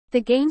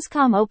The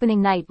Gamescom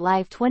Opening Night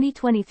Live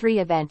 2023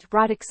 event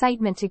brought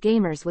excitement to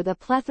gamers with a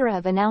plethora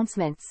of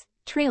announcements,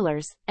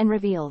 trailers, and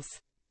reveals.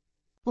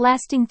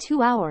 Lasting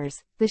 2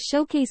 hours, the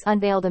showcase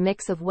unveiled a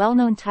mix of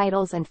well-known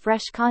titles and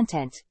fresh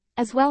content,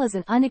 as well as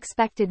an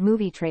unexpected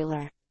movie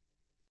trailer.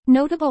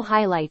 Notable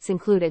highlights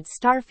included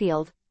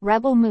Starfield,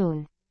 Rebel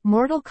Moon,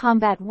 Mortal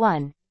Kombat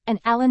 1, and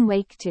Alan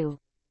Wake 2.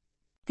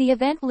 The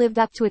event lived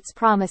up to its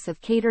promise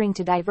of catering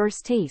to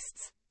diverse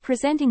tastes,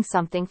 presenting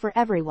something for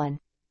everyone.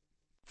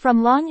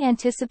 From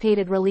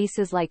long-anticipated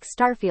releases like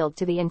Starfield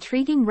to the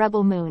intriguing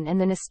Rebel Moon and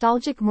the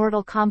nostalgic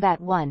Mortal Kombat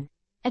 1,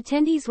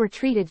 attendees were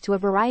treated to a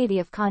variety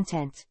of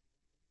content.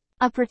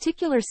 A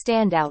particular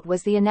standout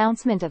was the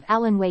announcement of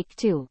Alan Wake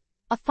 2,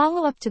 a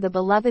follow-up to the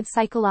beloved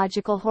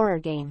psychological horror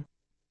game.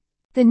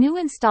 The new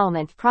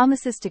installment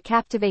promises to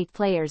captivate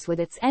players with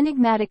its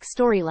enigmatic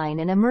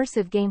storyline and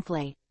immersive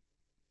gameplay.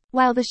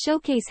 While the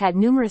showcase had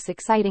numerous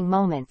exciting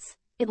moments,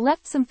 it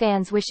left some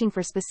fans wishing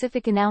for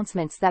specific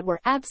announcements that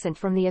were absent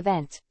from the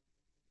event.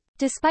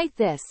 Despite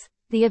this,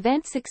 the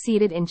event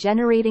succeeded in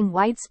generating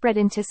widespread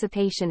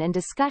anticipation and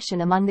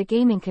discussion among the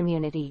gaming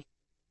community.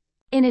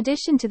 In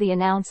addition to the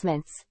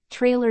announcements,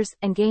 trailers,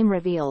 and game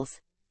reveals,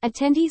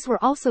 attendees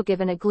were also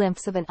given a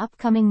glimpse of an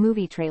upcoming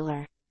movie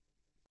trailer.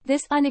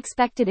 This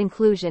unexpected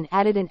inclusion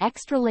added an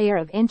extra layer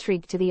of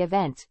intrigue to the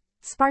event,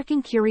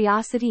 sparking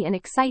curiosity and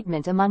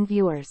excitement among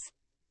viewers.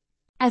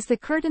 As the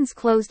curtains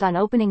closed on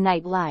Opening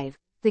Night Live,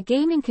 the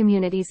gaming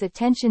community's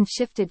attention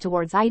shifted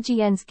towards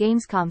IGN's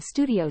Gamescom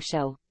studio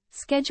show,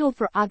 scheduled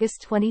for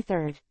August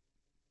 23.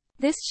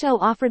 This show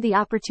offered the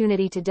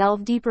opportunity to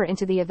delve deeper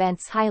into the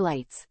event's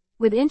highlights,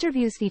 with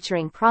interviews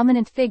featuring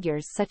prominent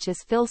figures such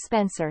as Phil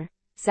Spencer,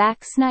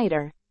 Zack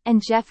Snyder,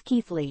 and Jeff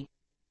Keighley.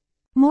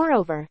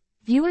 Moreover,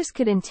 viewers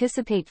could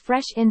anticipate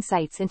fresh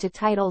insights into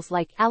titles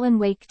like Alan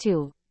Wake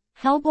 2,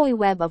 Hellboy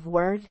Web of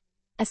Word,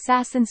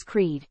 Assassin's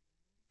Creed,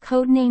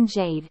 Codename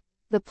Jade,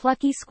 The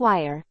Plucky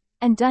Squire,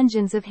 and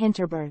Dungeons of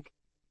Hinterberg.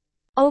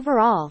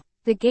 Overall,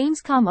 the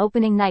Gamescom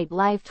Opening Night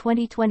Live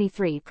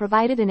 2023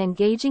 provided an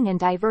engaging and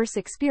diverse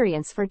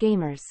experience for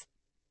gamers.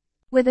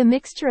 With a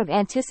mixture of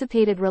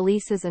anticipated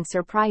releases and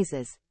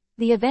surprises,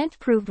 the event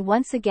proved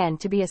once again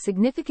to be a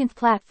significant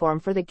platform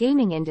for the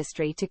gaming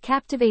industry to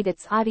captivate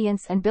its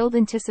audience and build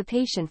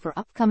anticipation for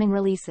upcoming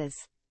releases.